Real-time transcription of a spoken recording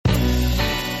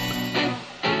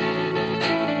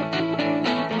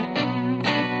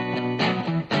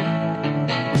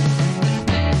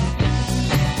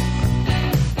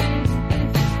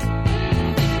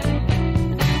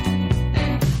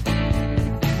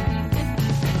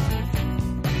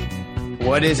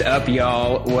What is up,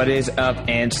 y'all? What is up,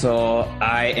 Ansel?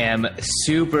 I am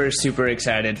super, super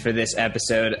excited for this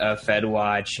episode of Fed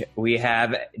Watch. We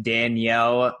have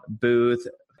Danielle Booth,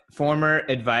 former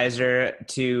advisor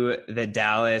to the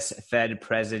Dallas Fed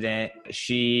president.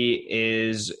 She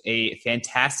is a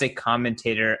fantastic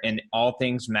commentator in all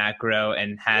things macro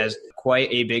and has quite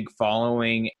a big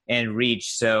following and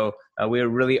reach. So we are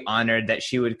really honored that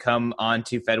she would come on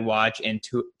to Fed Watch and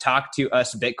to talk to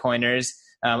us Bitcoiners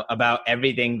about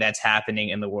everything that's happening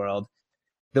in the world.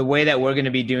 The way that we're going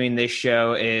to be doing this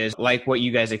show is like what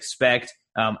you guys expect,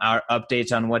 our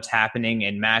updates on what's happening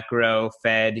in macro,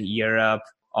 Fed, Europe,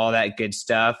 all that good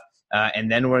stuff.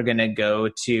 And then we're going to go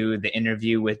to the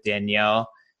interview with Danielle.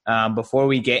 Before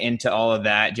we get into all of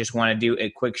that, just want to do a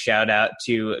quick shout out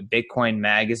to Bitcoin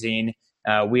Magazine.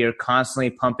 We are constantly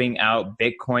pumping out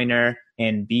Bitcoiner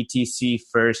and BTC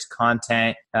first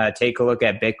content. Take a look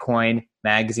at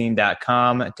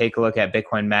bitcoinmagazine.com. Take a look at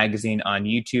Bitcoin Magazine on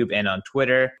YouTube and on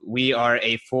Twitter. We are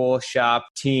a full shop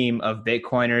team of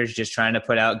Bitcoiners just trying to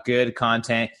put out good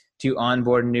content to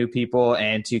onboard new people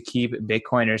and to keep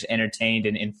Bitcoiners entertained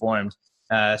and informed.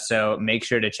 So make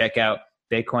sure to check out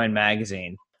Bitcoin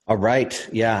Magazine. All right.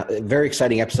 Yeah. Very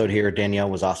exciting episode here.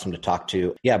 Danielle was awesome to talk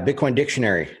to. Yeah. Bitcoin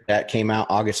Dictionary that came out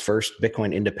August 1st,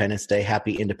 Bitcoin Independence Day.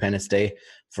 Happy Independence Day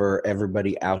for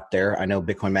everybody out there. I know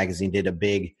Bitcoin Magazine did a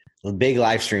big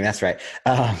live stream. That's right.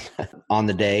 On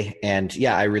the day. And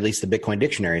yeah, I released the Bitcoin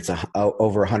Dictionary. It's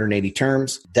over 180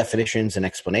 terms, definitions, and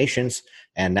explanations.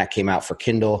 And that came out for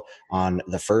Kindle on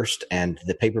the 1st, and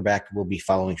the paperback will be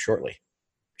following shortly.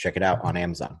 Check it out on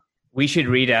Amazon. We should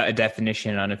read out a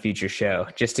definition on a future show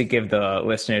just to give the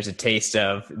listeners a taste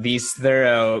of these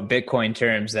thorough Bitcoin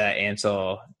terms that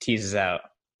Ansel teases out.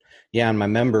 Yeah, on my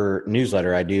member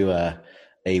newsletter, I do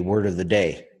a word of the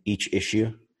day each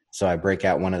issue. So I break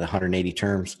out one of the 180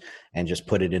 terms and just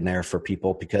put it in there for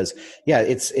people because, yeah,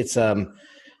 it's I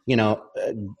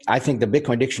think the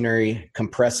Bitcoin Dictionary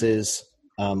compresses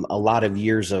a lot of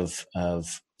years of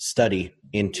study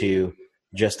into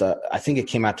just I think it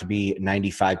came out to be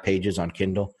 95 pages on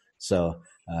Kindle. So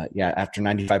after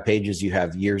 95 pages, you've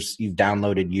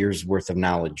downloaded years worth of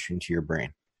knowledge into your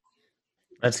brain.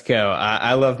 Let's go.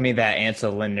 I love me that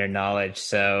Ansel Lindner knowledge.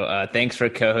 So thanks for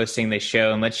co-hosting the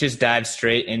show. And let's just dive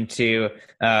straight into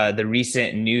the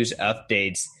recent news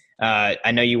updates.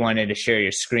 I know you wanted to share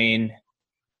your screen.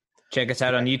 Check us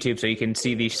out on YouTube so you can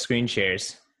see these screen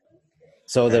shares.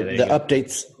 So the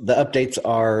updates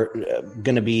are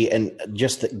going to be, and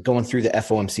just going through the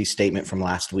FOMC statement from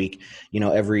last week,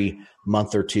 every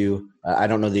month or two, I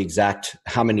don't know the exact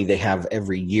how many they have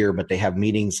every year, but they have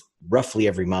meetings roughly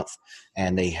every month,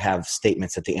 and they have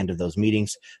statements at the end of those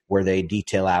meetings where they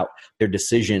detail out their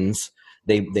decisions.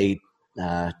 They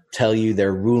tell you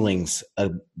their rulings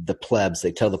of the plebs.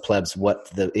 They tell the plebs what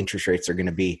the interest rates are going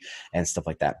to be and stuff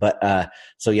like that. But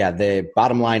the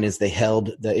bottom line is they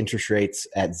held the interest rates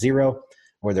at 0,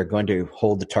 or they're going to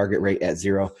hold the target rate at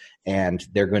 0, and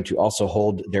they're going to also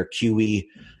hold their QE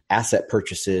asset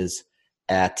purchases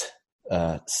at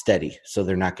steady. So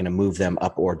they're not going to move them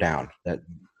up or down. That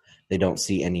they don't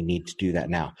see any need to do that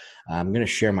now. I'm going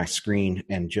to share my screen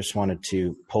and just wanted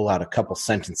to pull out a couple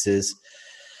sentences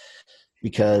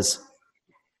because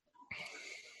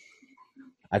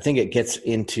I think it gets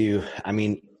into,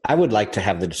 I would like to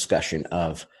have the discussion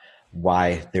of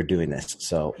why they're doing this.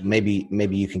 So maybe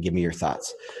you can give me your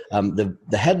thoughts. The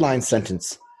headline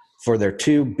sentence for their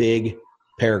two big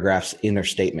paragraphs in their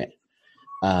statement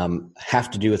have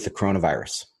to do with the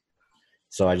coronavirus.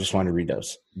 So I just want to read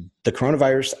those. The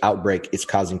coronavirus outbreak is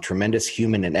causing tremendous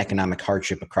human and economic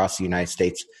hardship across the United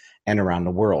States and around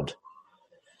the world.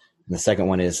 And the second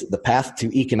one is the path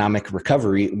to economic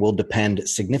recovery will depend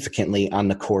significantly on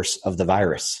the course of the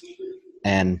virus.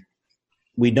 And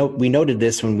we noted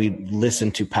this when we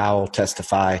listened to Powell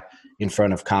testify in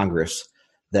front of Congress,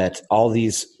 that all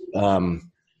these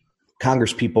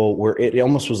Congress people it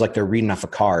almost was like they're reading off a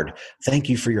card. Thank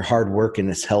you for your hard work in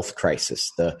this health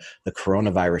crisis, the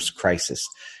coronavirus crisis.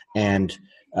 And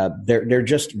they're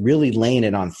just really laying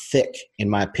it on thick, in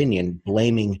my opinion,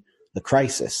 blaming the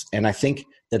crisis. And I think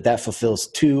that fulfills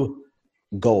two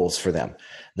goals for them.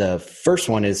 The first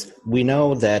one is we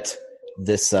know that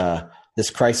this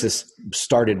crisis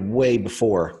started way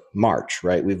before March,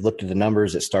 right? We've looked at the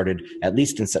numbers. It started at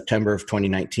least in September of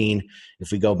 2019.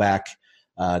 If we go back,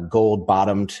 gold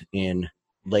bottomed in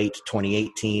late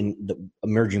 2018. The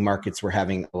emerging markets were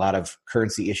having a lot of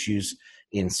currency issues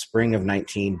in spring of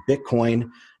 19. Bitcoin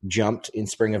jumped in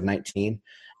spring of 19.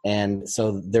 And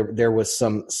so there was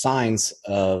some signs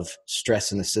of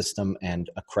stress in the system and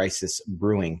a crisis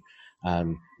brewing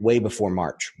way before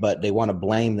March, but they want to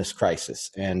blame this crisis.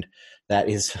 And that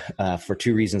is for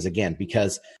two reasons, again,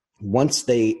 because once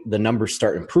the numbers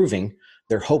start improving,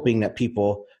 they're hoping that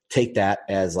people take that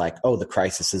as like, oh, the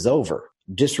crisis is over,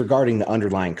 disregarding the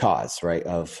underlying cause, right,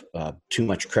 of too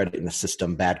much credit in the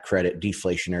system, bad credit,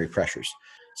 deflationary pressures.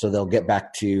 So they'll get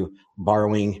back to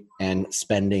borrowing and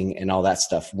spending and all that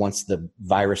stuff once the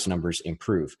virus numbers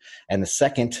improve. And the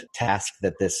second task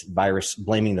that this virus,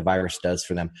 blaming the virus, does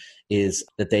for them is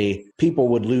that people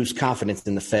would lose confidence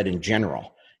in the Fed in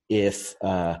general if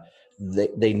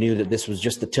they knew that this was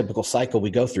just the typical cycle we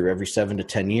go through every 7 to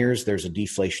 10 years. There's a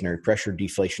deflationary pressure,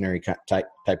 deflationary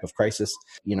type of crisis.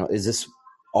 Is this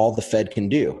all the Fed can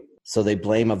do? So they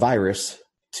blame a virus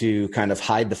to kind of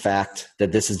hide the fact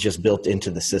that this is just built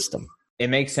into the system. It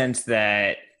makes sense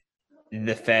that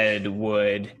the Fed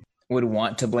would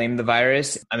want to blame the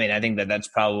virus. I mean, I think that that's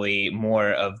probably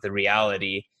more of the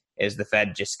reality, is the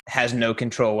Fed just has no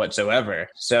control whatsoever.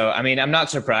 So, I mean, I'm not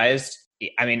surprised.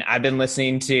 I mean, I've been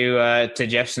listening to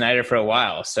Jeff Snyder for a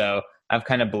while, so I've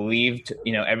kind of believed,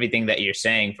 everything that you're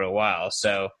saying for a while.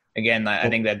 So again, I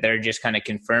think that they're just kind of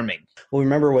confirming. Well,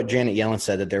 remember what Janet Yellen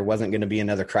said, that there wasn't going to be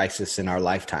another crisis in our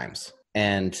lifetimes.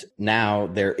 And now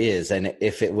there is. And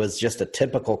if it was just a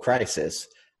typical crisis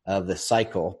of the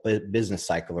cycle, business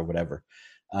cycle or whatever,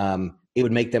 it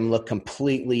would make them look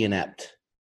completely inept.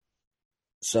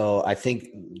 So I think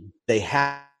they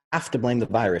have to blame the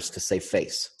virus to save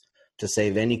face, to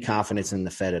save any confidence in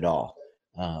the Fed at all.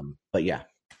 But yeah,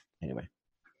 anyway.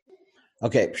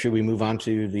 Okay, should we move on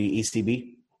to the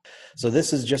ECB? So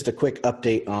this is just a quick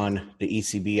update on the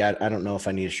ECB. I don't know if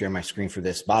I need to share my screen for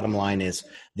this. Bottom line is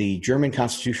the German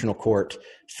Constitutional Court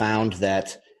found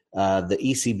that the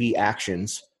ECB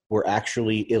actions were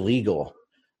actually illegal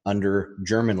under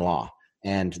German law,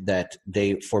 and that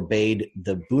they forbade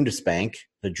the Bundesbank,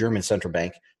 the German central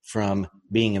bank, from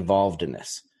being involved in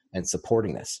this and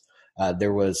supporting this.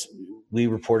 We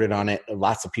reported on it,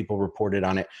 lots of people reported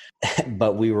on it,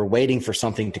 but we were waiting for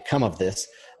something to come of this.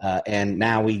 And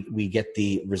now we get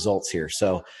the results here.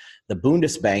 So the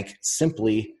Bundesbank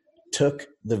simply took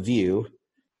the view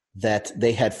that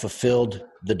they had fulfilled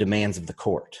the demands of the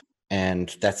court.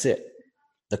 And that's it.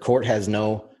 The court has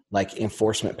no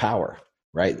enforcement power,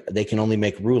 right? They can only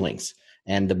make rulings.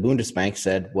 And the Bundesbank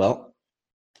said, well,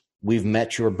 we've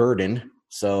met your burden.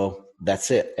 So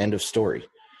that's it. End of story.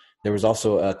 There was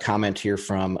also a comment here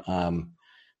from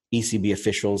ECB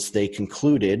officials. They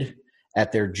concluded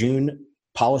at their June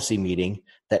policy meeting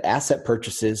that asset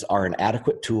purchases are an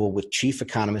adequate tool, with chief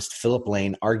economist Philip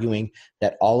Lane arguing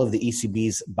that all of the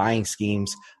ECB's buying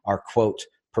schemes are, quote,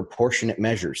 proportionate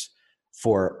measures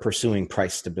for pursuing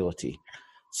price stability.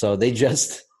 So they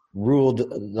just ruled,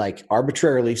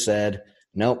 arbitrarily said,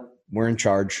 nope, we're in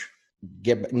charge.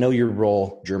 Know your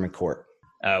role, German court.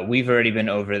 We've already been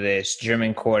over this.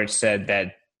 German court said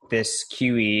that this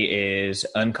QE is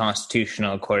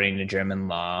unconstitutional according to German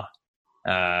law,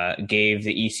 gave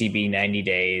the ECB 90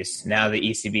 days. Now the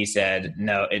ECB said,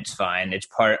 no, it's fine. It's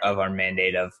part of our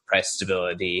mandate of price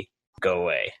stability. Go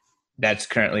away. That's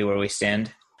currently where we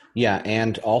stand. Yeah,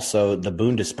 and also the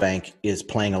Bundesbank is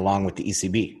playing along with the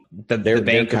ECB. The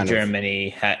Bank of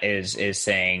Germany is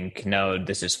saying, no,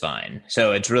 this is fine.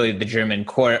 So it's really the German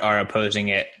court are opposing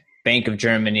it. Bank of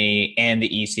Germany and the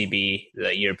ECB,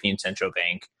 the European Central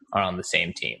Bank, are on the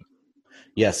same team.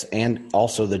 Yes, and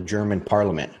also the German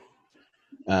Parliament.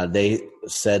 They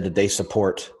said that they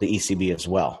support the ECB as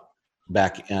well.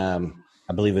 Back,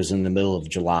 I believe it was in the middle of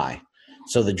July.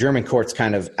 So the German court's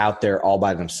kind of out there all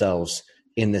by themselves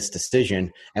in this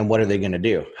decision. And what are they going to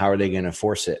do? How are they going to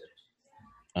enforce it?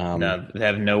 No, they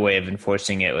have no way of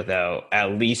enforcing it without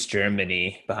at least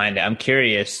Germany behind it. I'm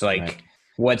curious, right.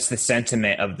 What's the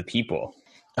sentiment of the people?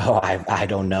 Oh, I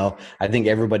don't know. I think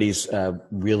everybody's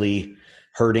really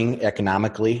hurting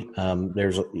economically.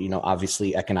 There's,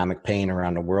 obviously economic pain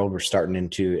around the world. We're starting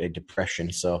into a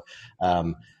depression. So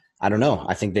I don't know.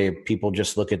 I think people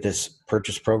just look at this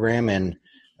purchase program and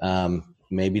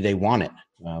maybe they want it.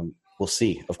 We'll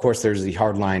see. Of course, there's the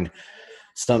hardline.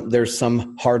 There's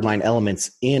some hardline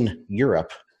elements in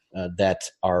Europe that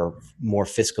are more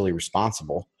fiscally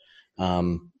responsible.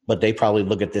 But they probably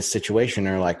look at this situation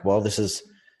and are like, well, this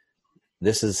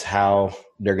is how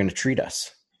they're going to treat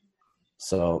us.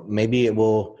 So maybe it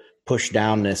will push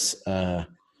down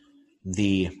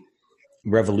the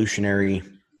revolutionary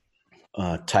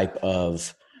type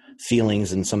of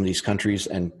feelings in some of these countries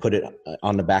and put it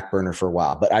on the back burner for a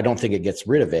while. But I don't think it gets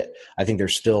rid of it. I think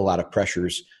there's still a lot of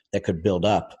pressures that could build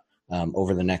up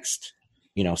over the next,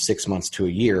 6 months to a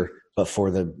year. But for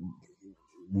the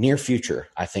near future,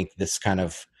 I think this kind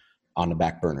of on the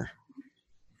back burner.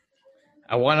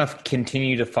 I want to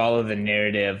continue to follow the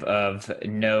narrative of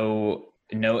no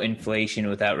inflation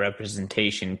without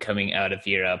representation coming out of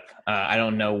Europe. I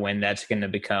don't know when that's going to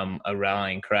become a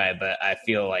rallying cry, but I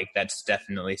feel like that's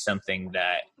definitely something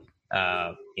that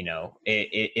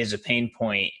it is a pain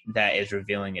point that is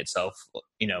revealing itself.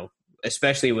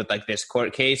 Especially with like this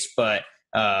court case, but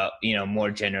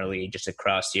more generally just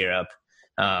across Europe.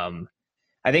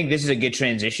 I think this is a good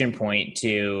transition point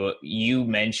to, you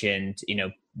mentioned,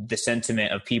 the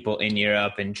sentiment of people in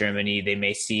Europe and Germany. They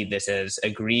may see this as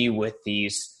agree with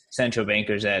these central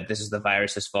bankers that this is the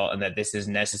virus's fault and that this is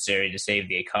necessary to save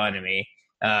the economy.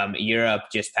 Europe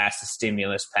just passed a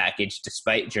stimulus package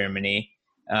despite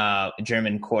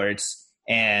German courts.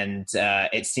 And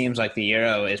it seems like the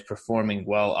euro is performing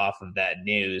well off of that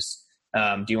news.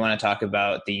 Do you want to talk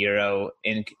about the euro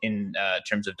in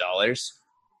terms of dollars?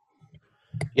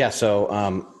 Yeah. So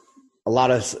a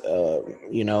lot of,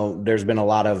 there's been a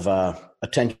lot of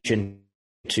attention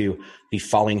to the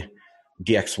falling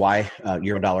DXY,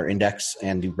 euro dollar index,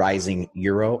 and the rising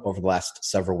euro over the last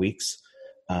several weeks.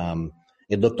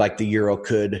 It looked like the euro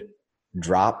could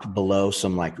drop below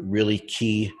some like really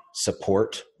key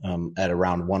support at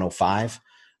around 105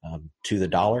 to the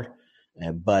dollar.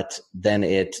 But then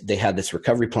they had this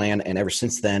recovery plan, and ever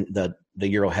since then, the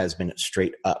euro has been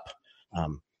straight up.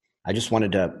 I just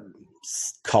wanted to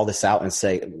call this out and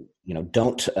say,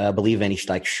 don't believe any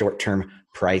like short-term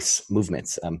price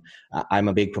movements. I'm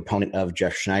a big proponent of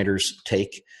Jeff Schneider's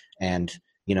take, and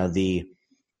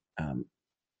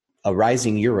a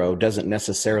rising euro doesn't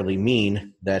necessarily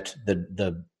mean that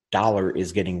the dollar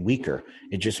is getting weaker.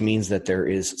 It just means that there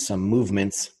is some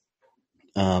movements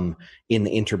in the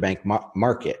interbank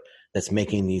market that's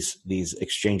making these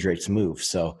exchange rates move.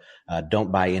 So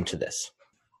don't buy into this.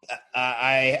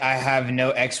 I have no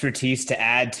expertise to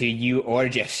add to you or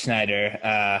Jeff Schneider.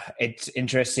 It's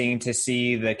interesting to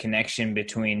see the connection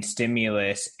between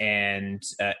stimulus and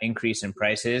increase in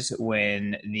prices.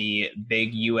 When the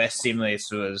big U.S. stimulus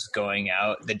was going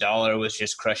out, the dollar was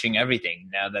just crushing everything.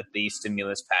 Now that the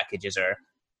stimulus packages are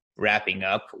wrapping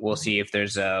up, we'll see if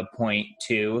there's a point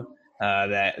two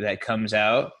that comes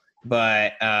out.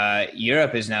 But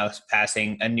Europe is now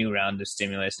passing a new round of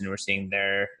stimulus, and we're seeing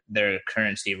their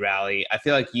currency rally. I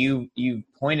feel like you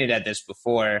pointed at this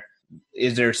before.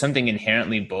 Is there something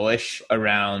inherently bullish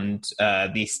around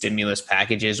these stimulus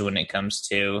packages when it comes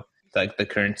to like the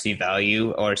currency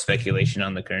value or speculation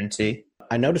on the currency?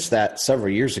 I noticed that several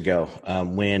years ago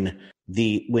when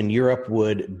Europe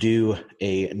would do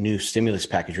a new stimulus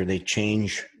package, or they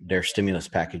change their stimulus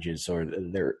packages or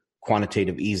their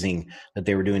quantitative easing that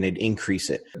they were doing, they'd increase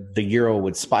it. The euro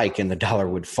would spike and the dollar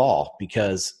would fall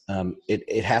because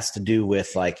it has to do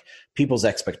with like people's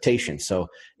expectations. So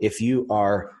if you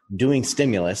are doing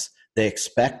stimulus, they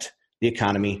expect the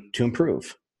economy to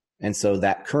improve. And so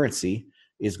that currency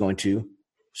is going to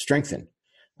strengthen.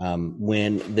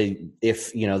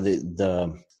 If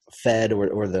the Fed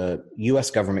or the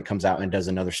US government comes out and does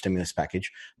another stimulus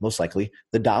package, most likely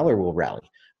the dollar will rally,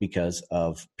 because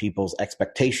of people's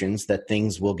expectations that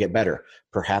things will get better.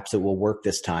 Perhaps it will work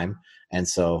this time. And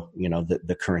so,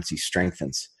 the currency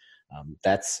strengthens.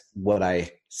 That's what I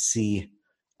see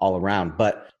all around.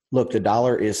 But look, the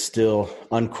dollar is still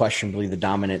unquestionably the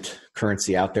dominant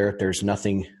currency out there. There's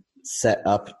nothing set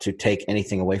up to take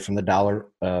anything away from the dollar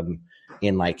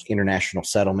in like international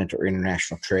settlement or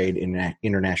international trade,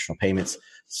 international payments.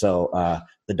 So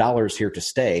the dollar is here to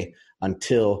stay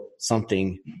until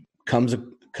something comes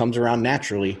around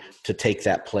naturally to take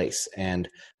that place. And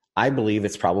I believe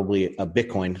it's probably a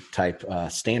Bitcoin type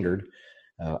standard.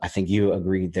 I think you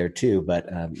agreed there too,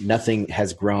 but nothing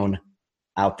has grown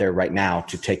out there right now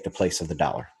to take the place of the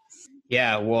dollar.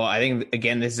 Yeah, well, I think,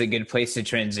 again, this is a good place to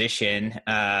transition.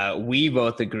 We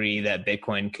both agree that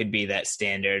Bitcoin could be that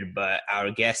standard, but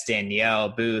our guest, Danielle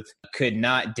Booth, could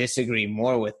not disagree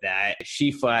more with that.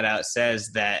 She flat out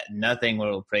says that nothing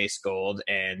will replace gold,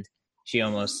 and she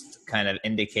almost kind of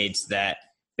indicates that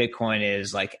Bitcoin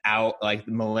is like the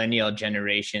millennial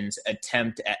generation's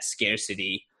attempt at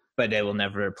scarcity, but it will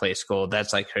never replace gold.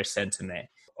 That's like her sentiment.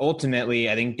 Ultimately,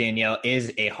 I think Danielle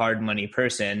is a hard money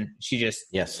person. She just,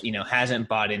 hasn't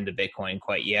bought into Bitcoin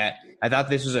quite yet. I thought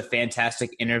this was a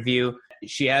fantastic interview.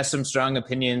 She has some strong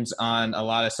opinions on a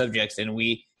lot of subjects, and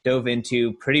we dove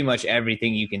into pretty much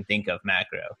everything you can think of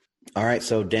macro. All right.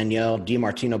 So Danielle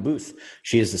DiMartino Booth,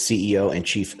 she is the CEO and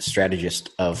chief strategist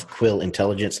of Quill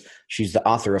Intelligence. She's the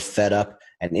author of Fed Up,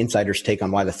 an insider's take on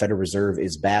why the Federal Reserve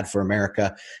is bad for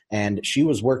America. And she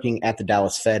was working at the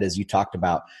Dallas Fed, as you talked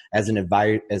about, as an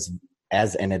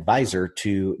advisor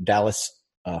to Dallas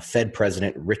Fed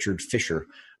President Richard Fisher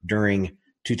during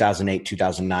 2008,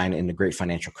 2009 in the great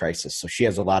financial crisis. So she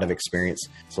has a lot of experience.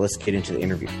 So let's get into the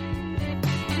interview.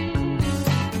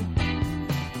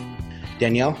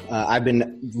 Danielle, I've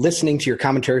been listening to your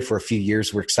commentary for a few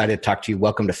years. We're excited to talk to you.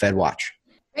 Welcome to FedWatch.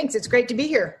 Thanks. It's great to be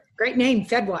here. Great name,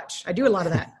 FedWatch. I do a lot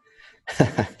of that.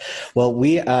 Well,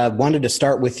 we wanted to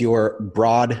start with your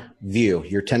broad view,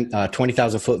 your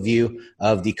 20,000-foot view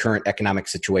of the current economic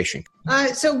situation.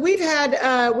 So we've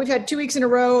had 2 weeks in a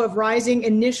row of rising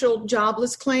initial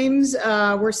jobless claims.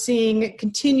 We're seeing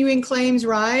continuing claims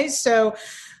rise. So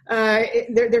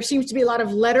there seems to be a lot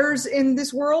of letters in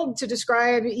this world to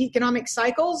describe economic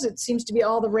cycles. It seems to be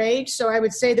all the rage. So I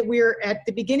would say that we're at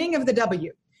the beginning of the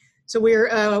W. So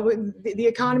the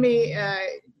economy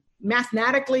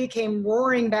mathematically came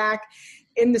roaring back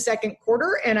in the second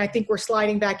quarter, and I think we're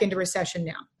sliding back into recession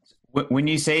now. When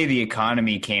you say the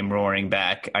economy came roaring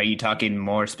back, are you talking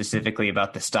more specifically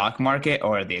about the stock market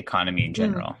or the economy in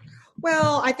general?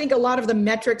 Well, I think a lot of the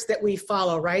metrics that we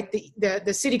follow, right? The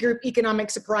Citigroup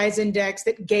Economic Surprise Index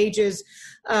that gauges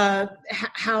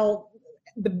how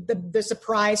the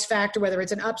surprise factor, whether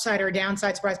it's an upside or a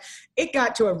downside surprise, it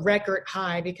got to a record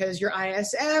high because your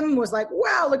ISM was like,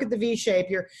 wow, look at the V shape,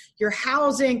 your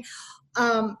housing.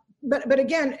 But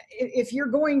again, if you're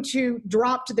going to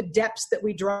drop to the depths that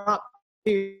we dropped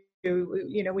to,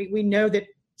 we know that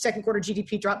second quarter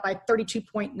GDP dropped by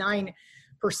 32.9%.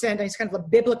 It's kind of a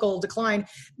biblical decline.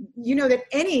 You know that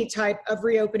any type of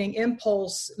reopening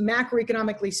impulse,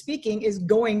 macroeconomically speaking, is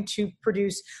going to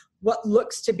produce what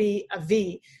looks to be a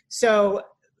V. So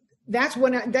that's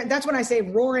when I say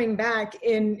roaring back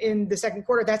in the second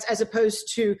quarter. That's as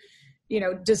opposed to,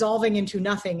 dissolving into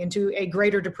nothing, into a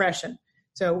greater depression.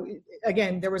 So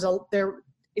again,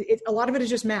 a lot of it is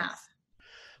just math.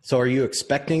 So are you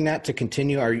expecting that to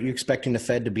continue? Are you expecting the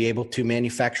Fed to be able to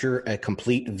manufacture a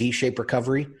complete V-shaped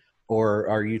recovery, or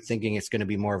are you thinking it's going to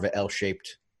be more of an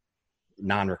L-shaped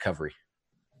non-recovery?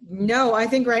 No, I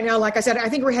think right now, like I said, I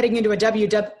think we're heading into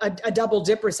a double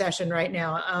dip recession right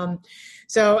now.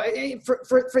 So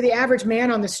for the average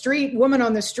man on the street, woman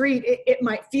on the street, it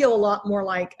might feel a lot more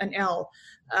like an L.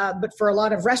 But for a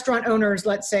lot of restaurant owners,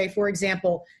 let's say, for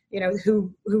example,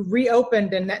 who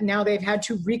reopened and that now they've had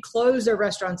to reclose their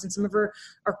restaurants, and some of them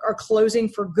are closing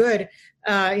for good.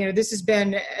 This has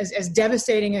been as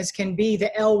devastating as can be.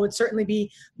 The L would certainly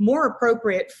be more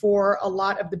appropriate for a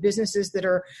lot of the businesses that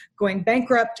are going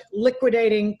bankrupt,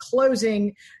 liquidating,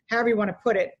 closing, however you want to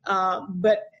put it.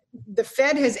 But the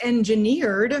Fed has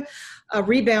engineered a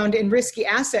rebound in risky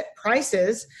asset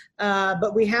prices,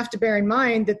 but we have to bear in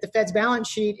mind that the Fed's balance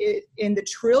sheet in the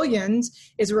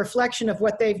trillions is a reflection of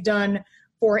what they've done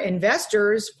for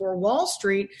investors, for Wall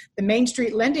Street. The Main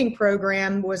Street lending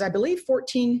program was, I believe,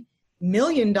 $14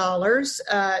 million.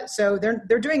 So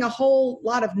they're doing a whole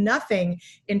lot of nothing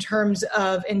in terms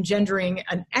of engendering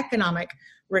an economic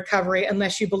recovery,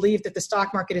 unless you believe that the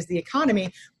stock market is the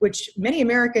economy, which many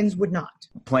Americans would not.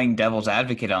 Playing devil's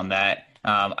advocate on that,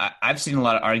 I've seen a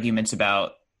lot of arguments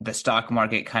about the stock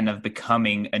market kind of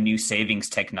becoming a new savings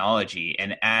technology.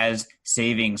 And as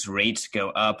savings rates go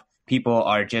up, people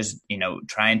are just,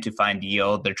 trying to find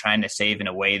yield. They're trying to save in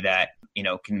a way that,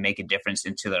 can make a difference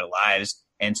into their lives.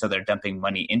 And so they're dumping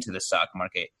money into the stock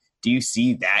market. Do you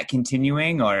see that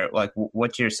continuing, or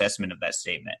what's your assessment of that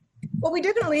statement? Well, we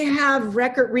definitely have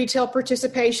record retail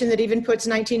participation that even puts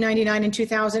 1999 and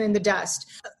 2000 in the dust.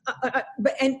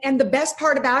 And the best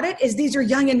part about it is these are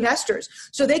young investors,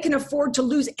 so they can afford to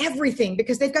lose everything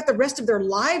because they've got the rest of their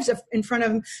lives in front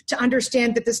of them to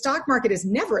understand that the stock market is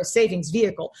never a savings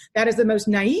vehicle. That is the most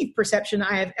naive perception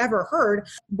I have ever heard.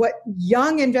 What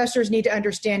young investors need to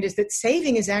understand is that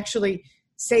saving is actually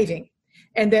saving,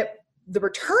 and that the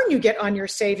return you get on your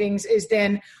savings is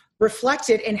then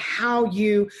reflected in how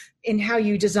you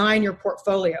design your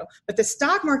portfolio. But the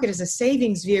stock market as a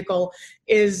savings vehicle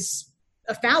is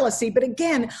a fallacy. But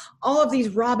again, all of these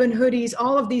Robin Hoodies,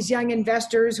 all of these young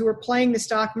investors who are playing the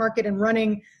stock market and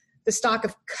running the stock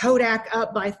of Kodak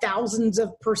up by thousands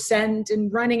of percent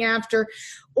and running after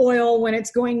oil when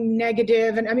it's going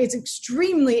negative. And I mean, it's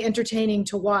extremely entertaining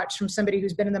to watch from somebody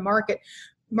who's been in the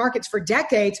markets for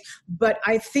decades, but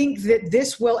I think that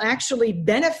this will actually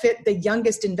benefit the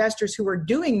youngest investors who are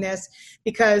doing this,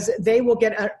 because they will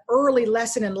get an early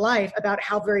lesson in life about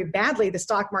how very badly the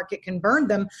stock market can burn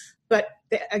them. But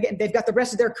again, they've got the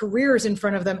rest of their careers in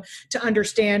front of them to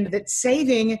understand that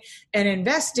saving and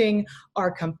investing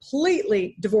are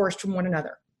completely divorced from one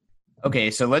another.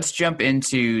 Okay, so let's jump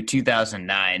into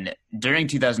 2009. During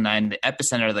 2009, the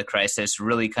epicenter of the crisis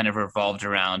really kind of revolved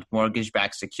around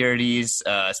mortgage-backed securities,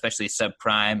 especially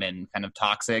subprime and kind of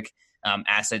toxic.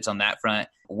 assets on that front.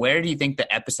 Where do you think the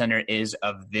epicenter is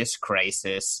of this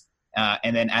crisis?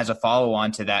 And then as a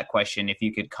follow-on to that question, if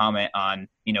you could comment on,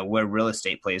 where real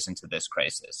estate plays into this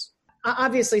crisis.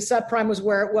 Obviously, subprime was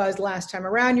where it was last time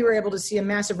around. You were able to see a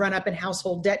massive run-up in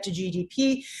household debt to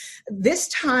GDP. This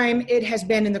time, it has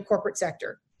been in the corporate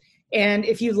sector. And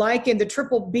if you like, in the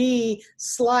triple B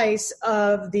slice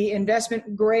of the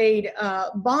investment grade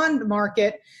bond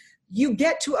market, you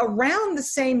get to around the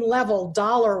same level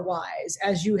dollar-wise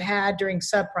as you had during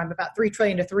subprime, about $3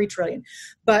 trillion to $3 trillion.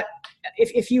 But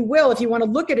if you want to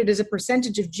look at it as a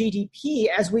percentage of GDP,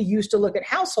 as we used to look at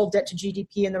household debt to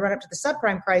GDP in the run-up to the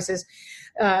subprime crisis,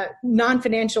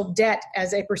 non-financial debt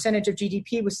as a percentage of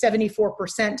GDP was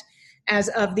 74% as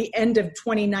of the end of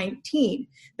 2019.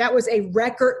 That was a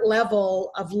record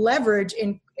level of leverage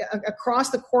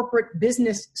across the corporate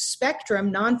business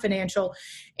spectrum, non-financial.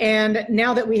 And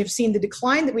now that we have seen the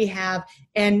decline that we have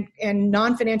and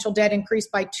non-financial debt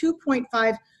increased by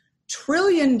 $2.5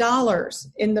 trillion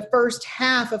in the first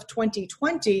half of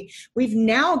 2020, we've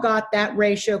now got that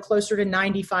ratio closer to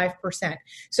 95%.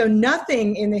 So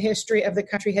nothing in the history of the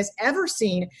country has ever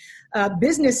seen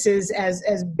businesses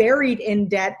as buried in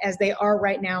debt as they are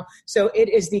right now. So it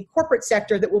is the corporate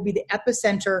sector that will be the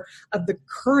epicenter of the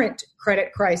current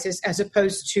credit crisis, as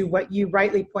opposed to what you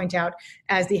rightly point out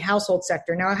as the household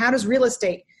sector. Now, how does real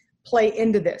estate play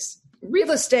into this?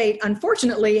 Real estate,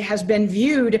 unfortunately, has been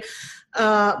viewed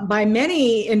by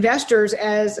many investors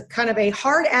as kind of a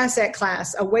hard asset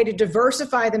class, a way to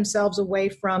diversify themselves away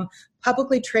from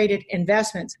publicly traded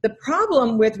investments. The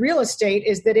problem with real estate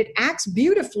is that it acts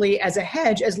beautifully as a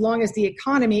hedge as long as the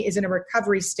economy is in a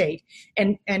recovery state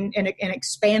and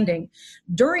expanding.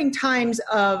 During times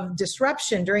of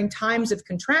disruption, during times of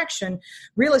contraction,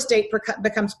 real estate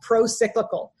becomes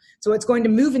pro-cyclical. So it's going to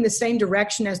move in the same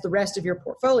direction as the rest of your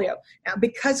portfolio. Now,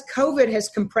 because COVID has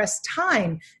compressed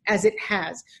time as it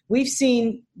has, we've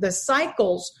seen the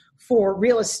cycles for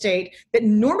real estate that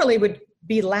normally would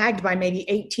be lagged by maybe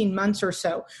 18 months or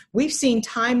so. We've seen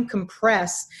time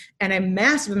compress and a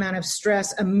massive amount of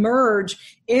stress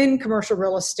emerge in commercial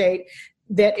real estate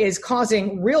that is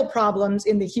causing real problems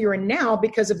in the here and now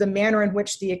because of the manner in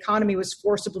which the economy was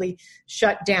forcibly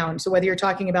shut down. So whether you're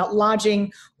talking about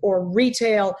lodging or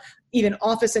retail, even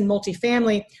office and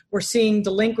multifamily, we're seeing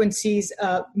delinquencies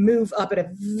move up at a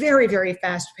very, very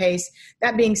fast pace.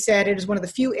 That being said, it is one of the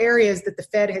few areas that the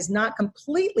Fed has not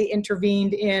completely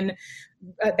intervened in,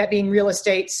 that being real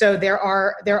estate. So there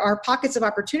are pockets of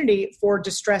opportunity for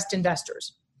distressed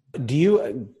investors. Do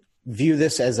you view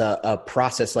this as a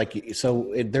process?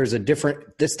 There's a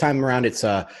different, this time around, it's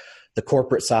the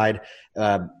corporate side.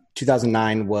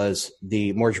 2009 was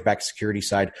the mortgage-backed security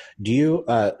side. Do you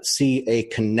see a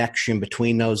connection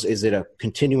between those? Is it a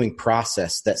continuing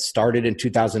process that started in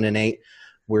 2008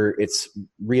 where it's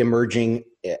reemerging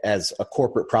as a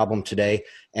corporate problem today?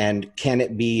 And can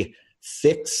it be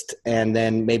fixed and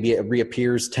then maybe it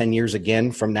reappears 10 years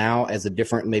again from now as a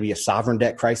different, maybe a sovereign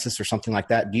debt crisis or something like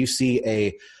that? Do you see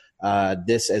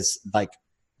this as like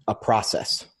a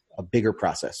process, a bigger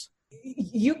process?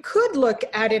 You could look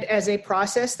at it as a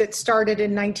process that started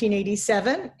in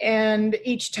 1987, and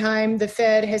each time the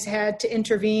Fed has had to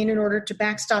intervene in order to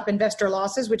backstop investor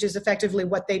losses, which is effectively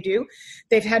what they do.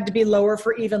 They've had to be lower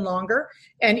for even longer,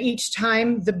 and each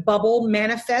time the bubble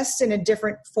manifests in a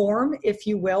different form, if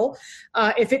you will.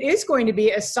 If it is going to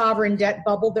be a sovereign debt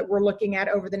bubble that we're looking at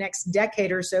over the next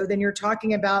decade or so, then you're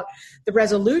talking about the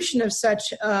resolution of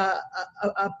such a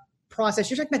process.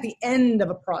 You're talking about the end of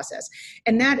a process.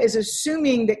 And that is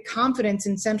assuming that confidence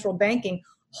in central banking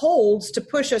holds to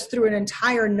push us through an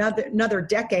entire another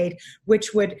decade,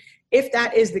 which would, if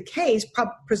that is the case,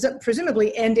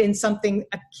 presumably end in something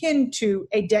akin to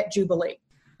a debt jubilee.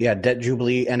 Yeah, debt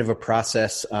jubilee, end of a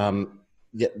process. So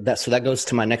that goes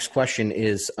to my next question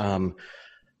is,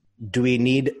 do we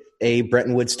need a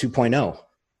Bretton Woods 2.0?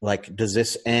 Like, does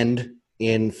this end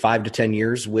in 5 to 10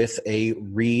 years with a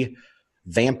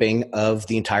revamping of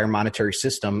the entire monetary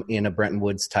system in a Bretton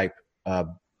Woods type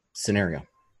scenario?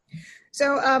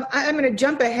 So I'm going to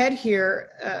jump ahead here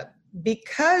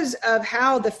because of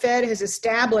how the Fed has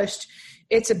established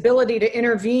its ability to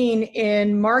intervene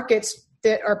in markets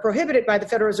that are prohibited by the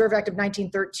Federal Reserve Act of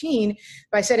 1913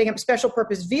 by setting up special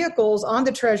purpose vehicles on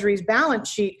the Treasury's balance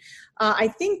sheet. I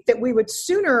think that we would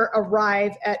sooner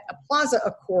arrive at a Plaza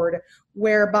Accord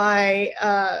whereby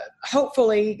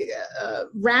hopefully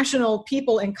rational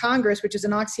people in Congress, which is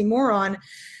an oxymoron,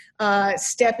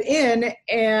 step in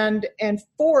and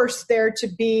force there to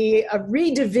be a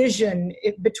redivision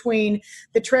between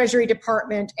the Treasury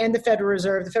Department and the Federal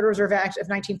Reserve. The Federal Reserve Act of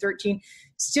 1913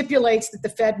 stipulates that the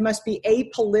Fed must be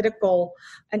apolitical,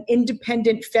 an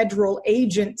independent federal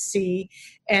agency,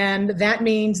 and that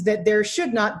means that there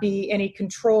should not be any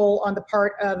control on the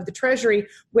part of the Treasury,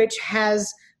 which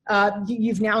has,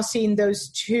 you've now seen those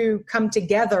two come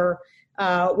together,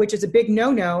 which is a big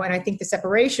no-no, and I think the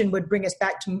separation would bring us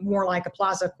back to more like a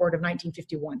Plaza Accord of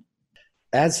 1951.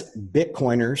 As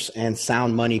Bitcoiners and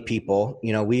sound money people,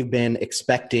 we've been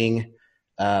expecting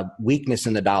weakness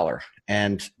in the dollar.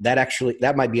 And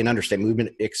that might be an understatement. We've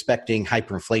been expecting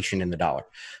hyperinflation in the dollar.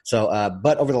 So,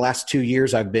 but over the last 2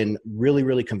 years, I've been really,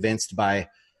 really convinced by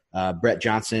Brett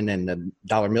Johnson and the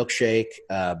dollar milkshake,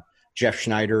 Jeff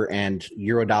Schneider and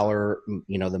Eurodollar,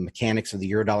 the mechanics of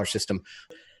the Eurodollar system.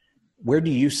 Where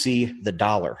do you see the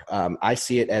dollar? I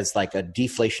see it as like a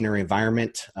deflationary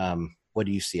environment. What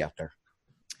do you see out there?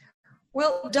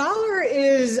 Well, dollar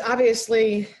is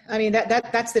obviously,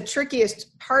 that's the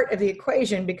trickiest part of the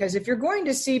equation, because if you're going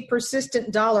to see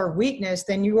persistent dollar weakness,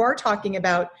 then you're talking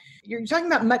about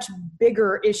much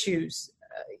bigger issues.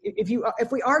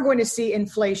 If we are going to see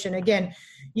inflation again,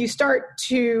 you start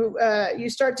to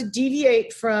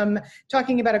deviate from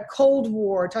talking about a Cold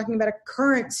War, talking about a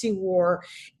currency war,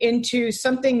 into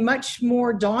something much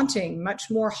more daunting, much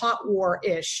more hot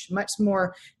war-ish, much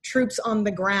more troops on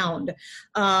the ground.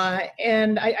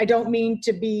 And I don't mean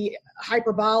to be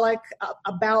hyperbolic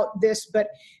about this, but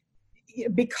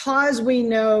because we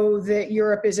know that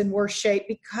Europe is in worse shape,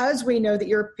 because we know that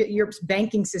Europe's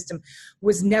banking system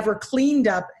was never cleaned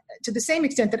up to the same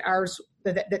extent that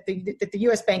the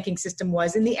U.S. banking system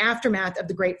was in the aftermath of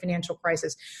the great financial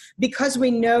crisis, because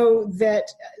we know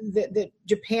that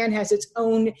Japan has its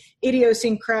own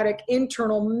idiosyncratic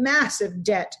internal massive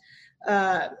debt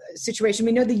situation.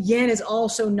 We know the yen is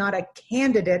also not a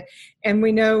candidate, and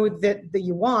we know that the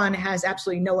yuan has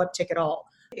absolutely no uptick at all.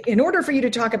 In order for you to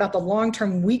talk about the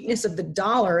long-term weakness of the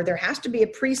dollar, there has to be a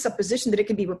presupposition that it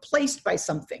can be replaced by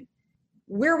something.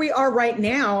 Where we are right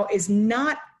now is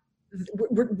not,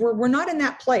 we're not in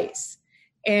that place.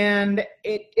 And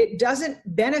it doesn't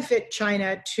benefit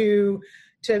China to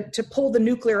pull the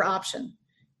nuclear option,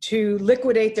 to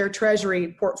liquidate their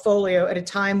treasury portfolio at a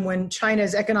time when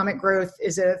China's economic growth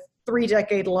is at a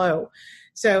 3-decade low.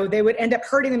 So they would end up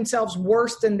hurting themselves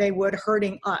worse than they would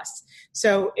hurting us.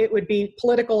 So it would be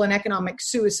political and economic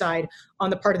suicide on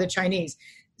the part of the Chinese.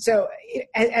 So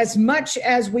as much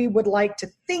as we would like to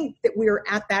think that we're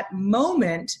at that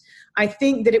moment, I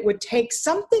think that it would take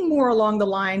something more along the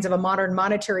lines of a modern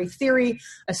monetary theory,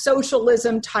 a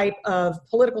socialism type of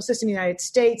political system in the United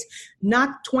States,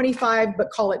 not 25,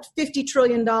 but call it $50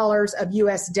 trillion of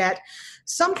U.S. debt,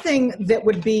 something that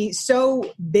would be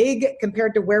so big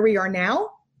compared to where we are now.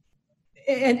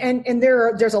 And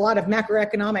there's a lot of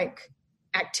macroeconomic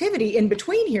activity in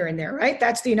between here and there, right?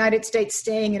 That's the United States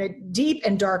staying in a deep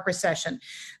and dark recession.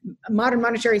 Modern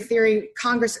monetary theory,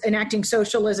 Congress enacting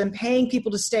socialism, paying people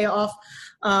to stay off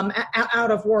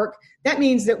out of work. That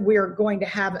means that we're going to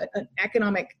have an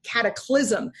economic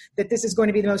cataclysm, that this is going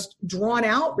to be the most drawn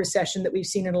out recession that we've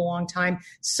seen in a long time,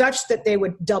 such that they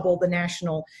would double the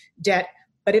national debt.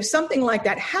 But if something like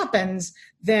that happens,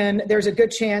 then there's a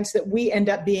good chance that we end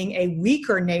up being a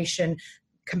weaker nation,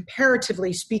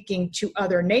 comparatively speaking, to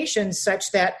other nations,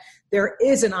 such that there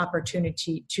is an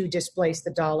opportunity to displace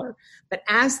the dollar. But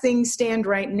as things stand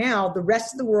right now, the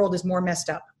rest of the world is more messed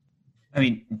up. I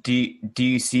mean, do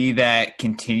you see that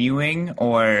continuing,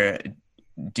 or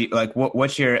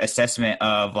what's your assessment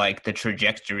of like the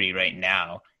trajectory right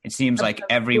now? It seems like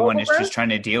everyone is just trying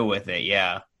to deal with it.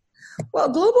 Yeah. Well,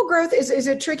 global growth is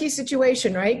a tricky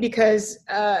situation, right? Because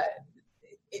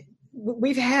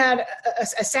we've had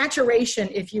a saturation,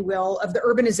 if you will, of the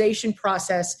urbanization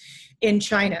process in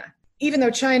China. Even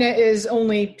though China is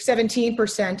only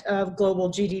 17% of global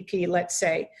GDP, let's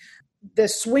say, the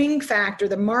swing factor,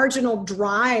 the marginal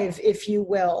drive, if you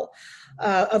will,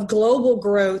 of global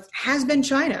growth has been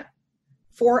China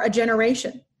for a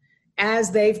generation,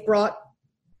 as they've brought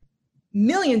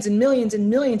millions and millions and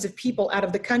millions of people out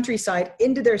of the countryside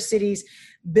into their cities,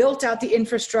 built out the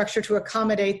infrastructure to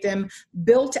accommodate them,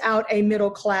 built out a middle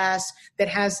class that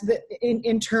has,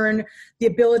 in turn, the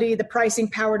ability, the pricing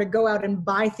power to go out and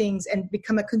buy things and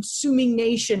become a consuming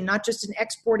nation, not just an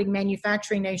exporting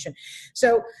manufacturing nation.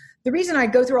 So the reason I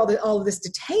go through all of this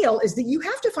detail is that you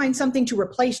have to find something to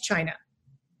replace China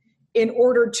in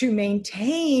order to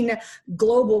maintain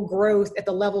global growth at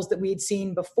the levels that we had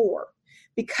seen before.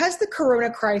 Because the corona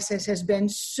crisis has been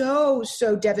so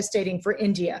devastating for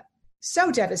India, so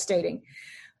devastating,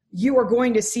 you are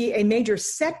going to see a major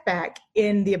setback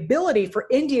in the ability for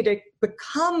India to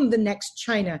become the next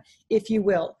China, if you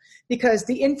will, because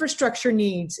the infrastructure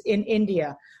needs in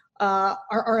India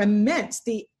are immense.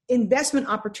 The investment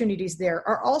opportunities there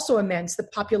are also immense. The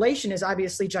population is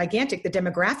obviously gigantic. The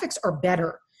demographics are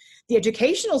better. The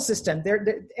educational system,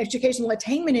 the educational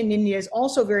attainment in India is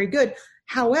also very good.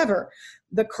 However,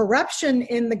 the corruption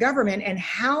in the government and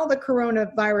how the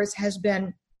coronavirus has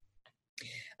been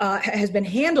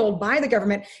handled by the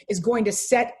government is going to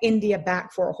set India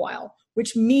back for a while,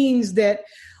 which means that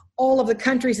all of the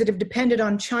countries that have depended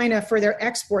on China for their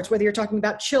exports, whether you're talking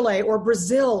about Chile or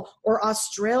Brazil or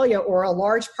Australia or a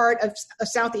large part of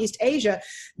Southeast Asia,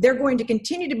 they're going to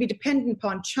continue to be dependent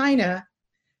upon China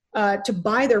to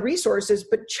buy their resources,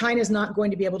 but China's not going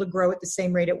to be able to grow at the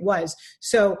same rate it was.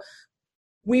 So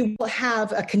we will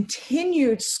have a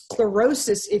continued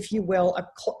sclerosis, if you will,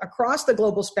 across the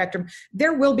global spectrum.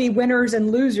 There will be winners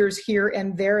and losers here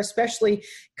and there, especially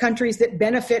countries that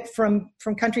benefit from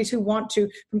countries who want to,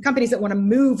 from companies that want to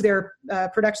move their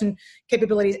production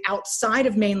capabilities outside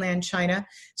of mainland China.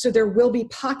 So there will be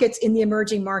pockets in the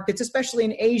emerging markets, especially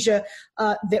in Asia,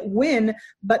 that win.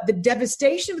 But the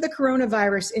devastation of the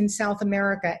coronavirus in South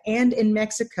America and in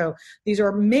Mexico, these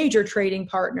are major trading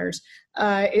partners,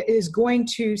 is going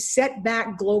to set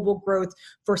back global growth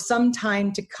for some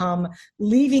time to come,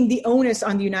 leaving the onus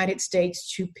on the United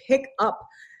States to pick up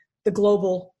the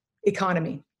global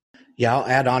economy. Yeah, I'll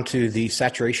add on to the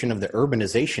saturation of the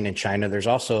urbanization in China. There's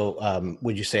also,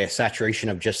 would you say, a saturation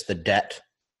of just the debt,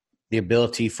 the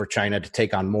ability for China to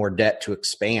take on more debt to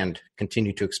expand,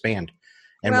 continue to expand.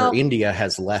 And where India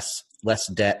has less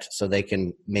debt, so they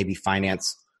can maybe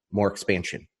finance more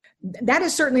expansion. That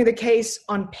is certainly the case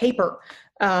on paper.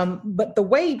 But the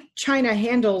way China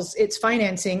handles its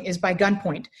financing is by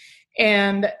gunpoint.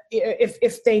 And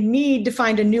if they need to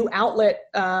find a new outlet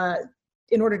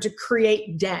in order to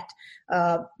create debt,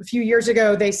 a few years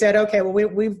ago, they said, okay, well,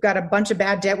 we've got a bunch of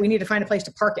bad debt. We need to find a place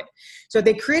to park it. So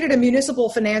they created a municipal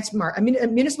finance a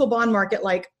municipal bond market,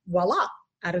 like voila,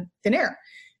 out of thin air,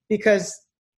 because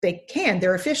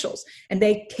they're officials, and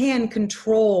they can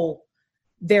control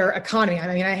their economy.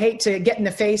 I mean, I hate to get in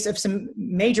the face of some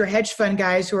major hedge fund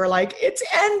guys who are like, it's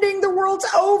ending, the world's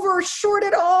over, short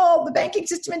it all, the banking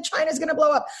system in China is going to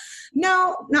blow up.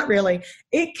 No, not really.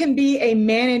 It can be a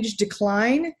managed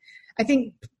decline. I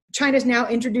think China's now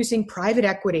introducing private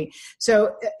equity.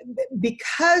 So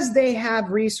because they have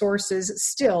resources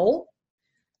still,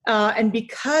 and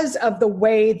because of the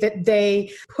way that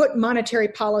they put monetary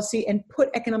policy and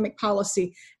put economic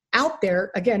policy out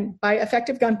there, again, by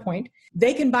effective gunpoint,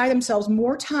 they can buy themselves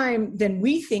more time than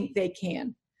we think they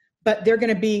can. But they're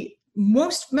going to be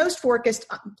most focused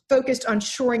on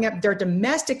shoring up their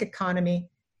domestic economy,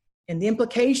 and the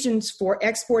implications for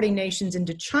exporting nations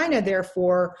into China,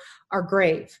 therefore, are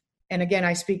grave. And again,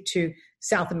 I speak to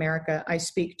South America, I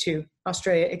speak to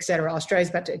Australia, et cetera. Australia is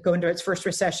about to go into its first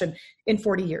recession in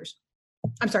 40 years.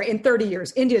 I'm sorry, in 30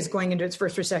 years. India is going into its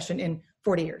first recession in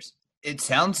 40 years. It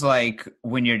sounds like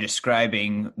when you're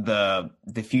describing the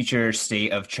future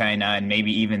state of China and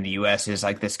maybe even the U.S. is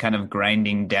like this kind of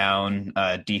grinding down,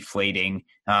 deflating.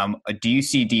 Do you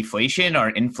see deflation or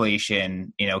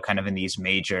inflation, kind of in these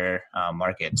major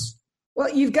markets? Well,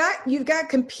 you've got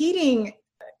competing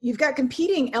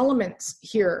elements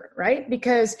here, right?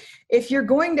 Because if you're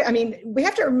going to, we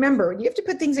have to remember, you have to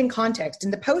put things in context.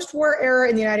 In the post-war era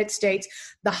in the United States,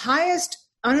 the highest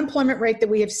unemployment rate that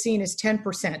we have seen is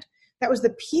 10%. That was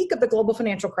the peak of the global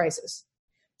financial crisis.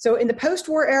 So in the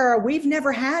post-war era, we've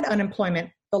never had unemployment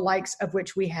the likes of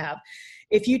which we have.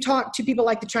 If you talk to people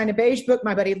like the China Beige Book,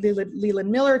 my buddy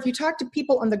Leland Miller, if you talk to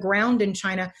people on the ground in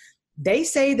China, they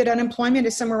say that unemployment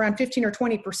is somewhere around 15 or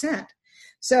 20%.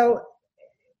 So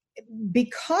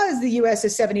because the U.S.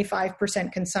 is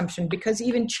 75% consumption, because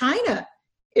even China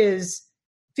is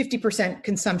 50%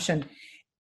 consumption,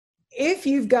 if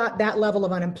you've got that level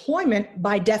of unemployment,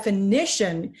 by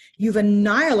definition, you've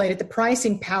annihilated the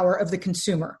pricing power of the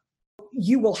consumer.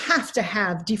 You will have to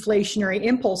have deflationary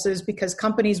impulses because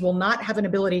companies will not have an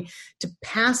ability to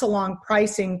pass along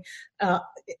pricing,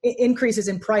 increases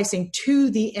in pricing to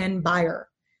the end buyer.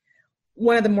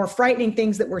 One of the more frightening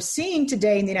things that we're seeing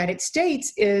today in the United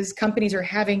States is companies are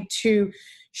having to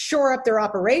shore up their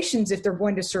operations if they're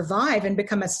going to survive and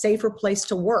become a safer place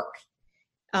to work.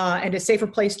 And a safer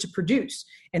place to produce.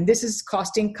 And this is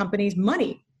costing companies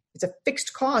money. It's a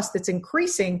fixed cost that's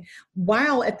increasing,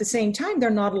 while at the same time, they're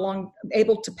not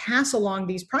able to pass along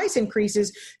these price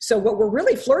increases. So what we're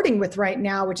really flirting with right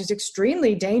now, which is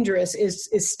extremely dangerous, is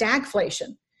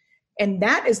stagflation. And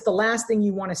that is the last thing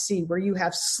you want to see, where you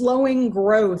have slowing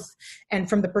growth and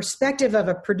from the perspective of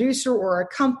a producer or a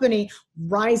company,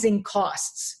 rising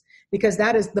costs, because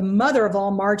that is the mother of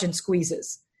all margin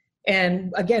squeezes.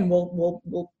 And again,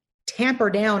 we'll tamper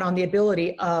down on the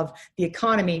ability of the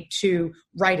economy to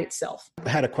right itself. I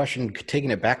had a question,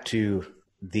 taking it back to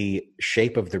the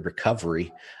shape of the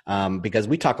recovery, because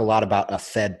we talk a lot about a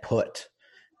Fed put.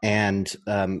 And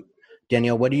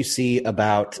Danielle, what do you see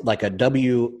about like a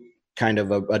W, kind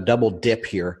of a double dip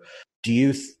here? Do you,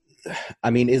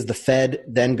 is the Fed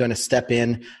then going to step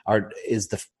in? Or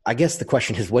I guess the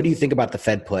question is, what do you think about the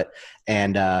Fed put?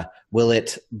 And will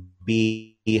it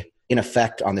be in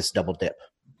effect on this double dip?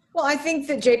 Well, I think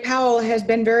that Jay Powell has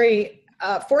been very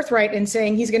forthright in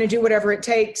saying he's going to do whatever it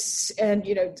takes. And,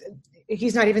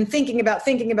 he's not even thinking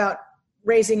about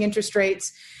raising interest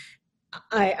rates.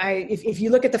 If you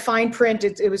look at the fine print,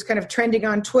 it was kind of trending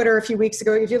on Twitter a few weeks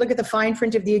ago. If you look at the fine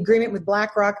print of the agreement with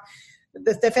BlackRock,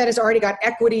 the Fed has already got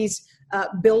equities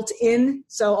built in.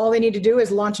 So all they need to do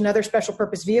is launch another special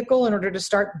purpose vehicle in order to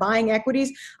start buying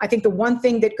equities. I think the one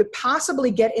thing that could possibly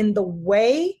get in the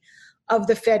way of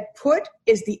the Fed put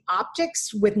is the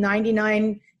optics, with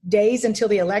 99 days until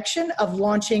the election, of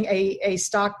launching a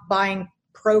stock buying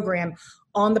program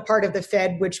on the part of the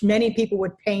Fed, which many people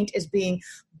would paint as being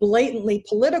blatantly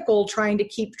political, trying to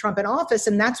keep Trump in office.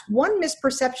 And that's one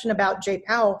misperception about Jay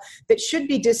Powell that should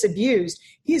be disabused.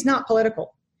 He's not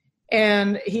political.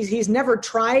 And he's never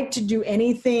tried to do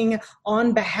anything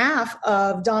on behalf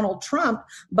of Donald Trump,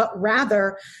 but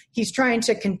rather he's trying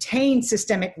to contain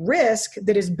systemic risk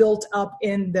that is built up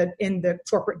in the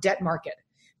corporate debt market,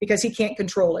 because he can't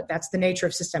control it. That's the nature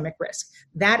of systemic risk.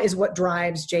 That is what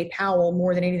drives Jay Powell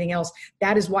more than anything else.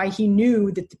 That is why he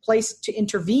knew that the place to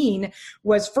intervene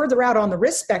was further out on the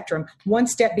risk spectrum, one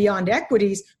step beyond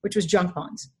equities, which was junk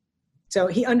bonds. So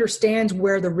he understands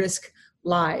where the risk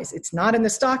lies. It's not in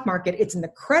the stock market, it's in the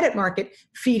credit market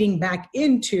feeding back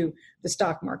into the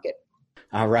stock market.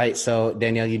 All right. So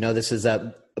Danielle, this is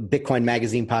a Bitcoin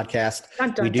Magazine podcast.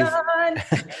 Dun, dun, dun.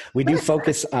 We do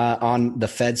focus on the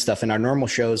Fed stuff. In our normal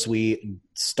shows, we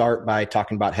start by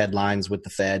talking about headlines with the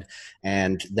Fed,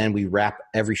 and then we wrap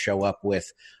every show up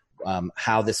with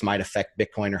how this might affect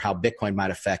Bitcoin, or how Bitcoin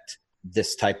might affect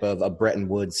this type of a Bretton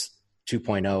Woods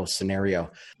 2.0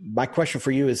 scenario. My question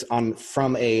for you is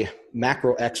from a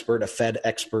macro expert, a Fed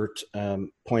expert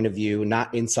point of view,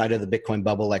 not inside of the Bitcoin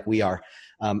bubble like we are.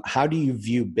 How do you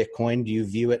view Bitcoin? Do you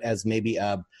view it as maybe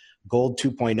a gold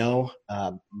 2.0?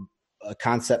 A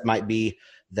concept might be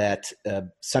that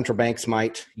central banks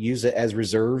might use it as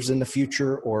reserves in the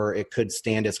future, or it could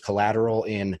stand as collateral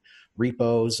in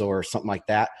repos or something like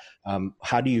that.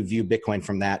 How do you view Bitcoin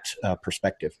from that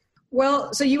perspective?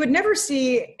 Well, so you would never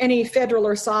see any federal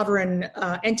or sovereign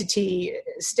entity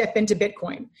step into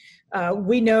Bitcoin.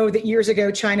 We know that years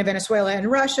ago, China, Venezuela, and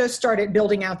Russia started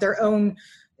building out their own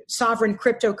sovereign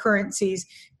cryptocurrencies.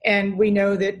 And we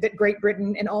know that Great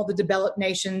Britain and all the developed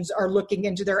nations are looking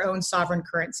into their own sovereign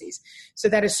currencies. So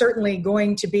that is certainly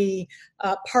going to be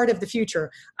part of the future.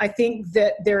 I think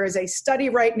that there is a study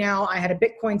right now. I had a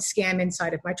Bitcoin scam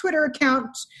inside of my Twitter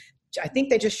account. I think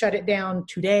they just shut it down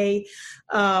today.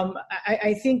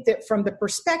 I think that from the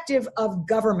perspective of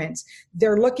governments,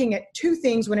 they're looking at two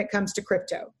things when it comes to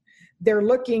crypto. They're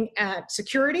looking at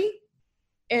security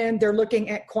and they're looking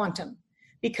at quantum,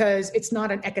 because it's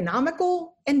not an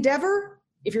economical endeavor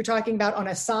if you're talking about on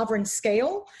a sovereign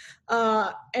scale,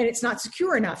 and it's not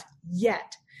secure enough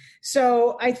yet.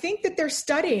 So I think that they're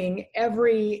studying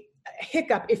every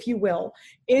hiccup, if you will,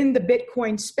 in the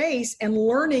Bitcoin space and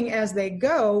learning as they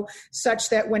go, such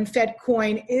that when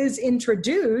FedCoin is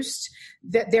introduced,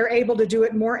 that they're able to do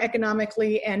it more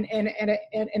economically and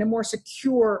in a more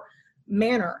secure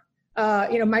manner.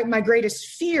 My greatest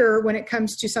fear when it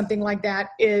comes to something like that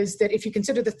is that if you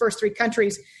consider the first three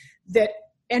countries that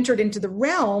entered into the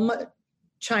realm,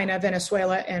 China,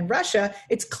 Venezuela, and Russia,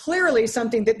 it's clearly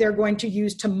something that they're going to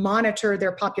use to monitor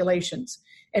their populations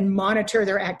and monitor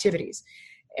their activities.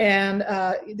 And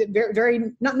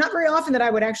not very often that I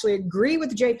would actually agree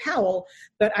with Jay Powell,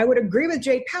 but I would agree with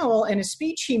Jay Powell in a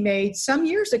speech he made some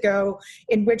years ago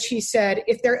in which he said,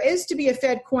 if there is to be a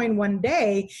Fed coin one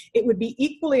day, it would be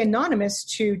equally anonymous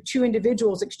to two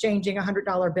individuals exchanging a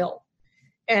 $100 bill.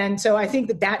 And so I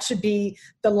think that should be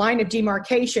the line of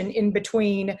demarcation in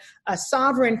between a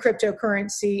sovereign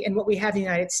cryptocurrency and what we have in the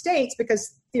United States,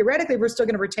 because theoretically we're still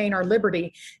going to retain our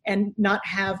liberty and not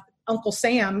have Uncle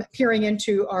Sam peering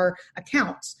into our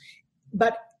accounts.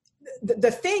 But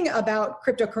the thing about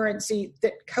cryptocurrency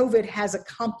that COVID has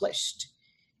accomplished,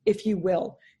 if you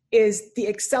will, is the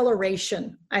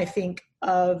acceleration, I think,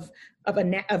 of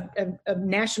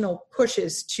national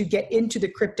pushes to get into the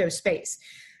crypto space.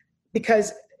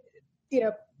 Because,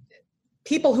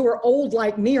 people who are old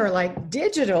like me are like,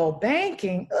 digital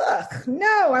banking, ugh,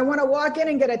 no, I want to walk in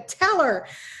and get a teller.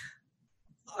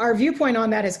 Our viewpoint on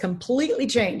that has completely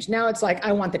changed. Now it's like,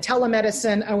 I want the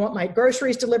telemedicine, I want my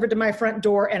groceries delivered to my front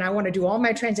door, and I want to do all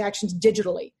my transactions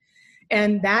digitally.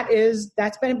 And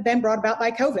that's been brought about by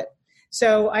COVID.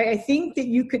 So I think that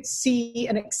you could see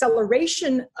an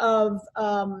acceleration of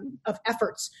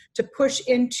efforts to push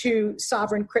into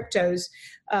sovereign cryptos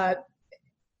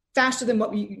faster than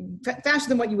what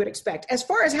you would expect. As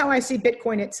far as how I see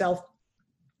Bitcoin itself,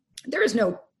 there is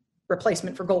no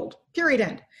replacement for gold. Period.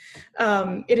 End.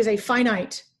 It is a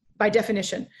finite by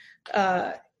definition,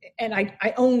 and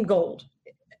I own gold,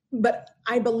 but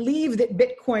I believe that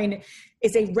Bitcoin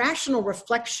is a rational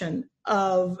reflection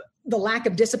of the lack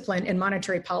of discipline in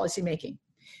monetary policy making.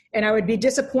 And I would be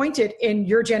disappointed in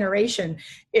your generation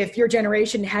if your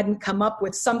generation hadn't come up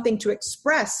with something to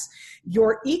express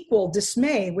your equal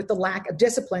dismay with the lack of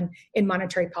discipline in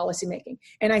monetary policy making.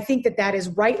 And I think that is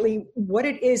rightly what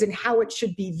it is and how it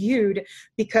should be viewed,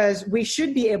 because we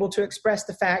should be able to express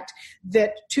the fact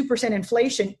that 2%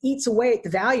 inflation eats away at the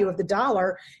value of the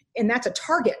dollar, and that's a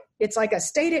target. It's like a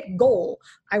stated goal.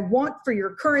 I want for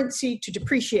your currency to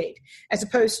depreciate, as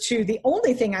opposed to the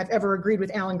only thing I've ever agreed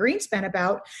with Alan Greenspan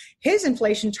about. His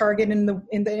inflation target in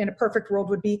a perfect world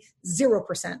would be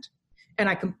 0%. And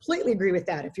I completely agree with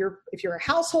that. If you're a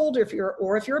household, or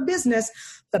if you're a business,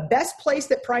 the best place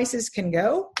that prices can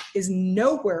go is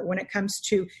nowhere when it comes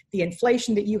to the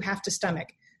inflation that you have to stomach.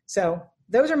 So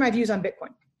those are my views on Bitcoin.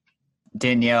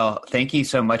 Danielle, thank you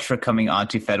so much for coming on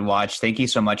to FedWatch. Thank you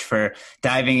so much for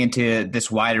diving into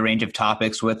this wider range of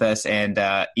topics with us, and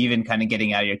even kind of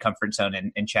getting out of your comfort zone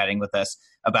and chatting with us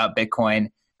about Bitcoin.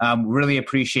 Really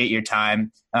appreciate your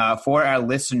time. For our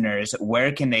listeners,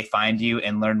 where can they find you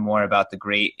and learn more about the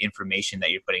great information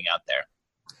that you're putting out there?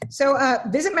 So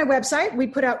visit my website. We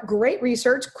put out great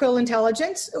research, Quill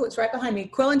Intelligence. Oh, it's right behind me,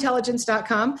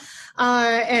 quillintelligence.com.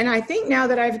 And I think now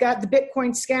that I've got the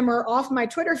Bitcoin scammer off my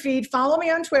Twitter feed, follow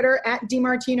me on Twitter at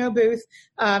DMartinoBooth.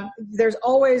 There's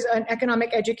always an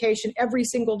economic education every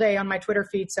single day on my Twitter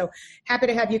feed. So happy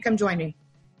to have you come join me.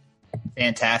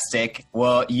 Fantastic.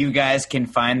 Well, you guys can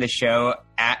find the show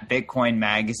at Bitcoin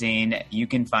Magazine. You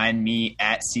can find me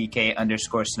at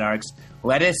CK_Snarks.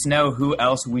 Let us know who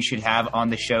else we should have on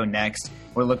the show next.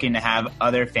 We're looking to have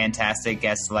other fantastic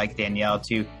guests like Danielle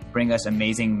to bring us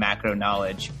amazing macro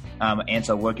knowledge. And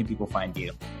so where can people find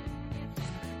you?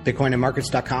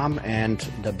 BitcoinandMarkets.com, and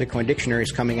the Bitcoin Dictionary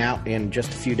is coming out in just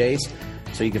a few days.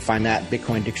 So you can find that at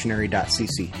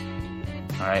BitcoinDictionary.cc.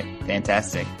 All right.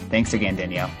 Fantastic. Thanks again,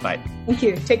 Danielle. Bye. Thank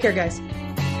you. Take care, guys.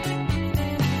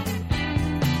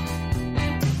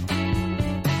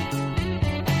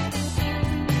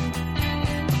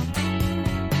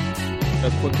 A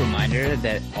quick reminder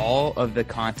that all of the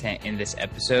content in this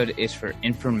episode is for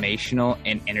informational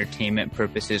and entertainment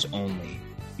purposes only.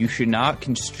 You should not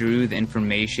construe the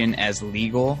information as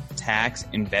legal, tax,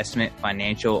 investment,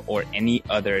 financial, or any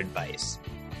other advice.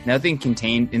 Nothing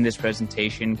contained in this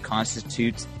presentation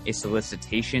constitutes a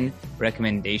solicitation,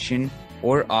 recommendation,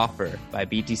 or offer by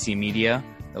BTC Media,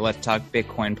 the Let's Talk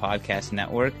Bitcoin Podcast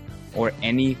Network, or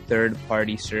any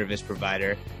third-party service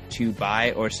provider to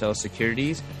buy or sell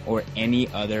securities or any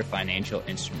other financial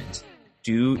instruments.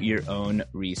 Do your own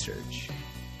research.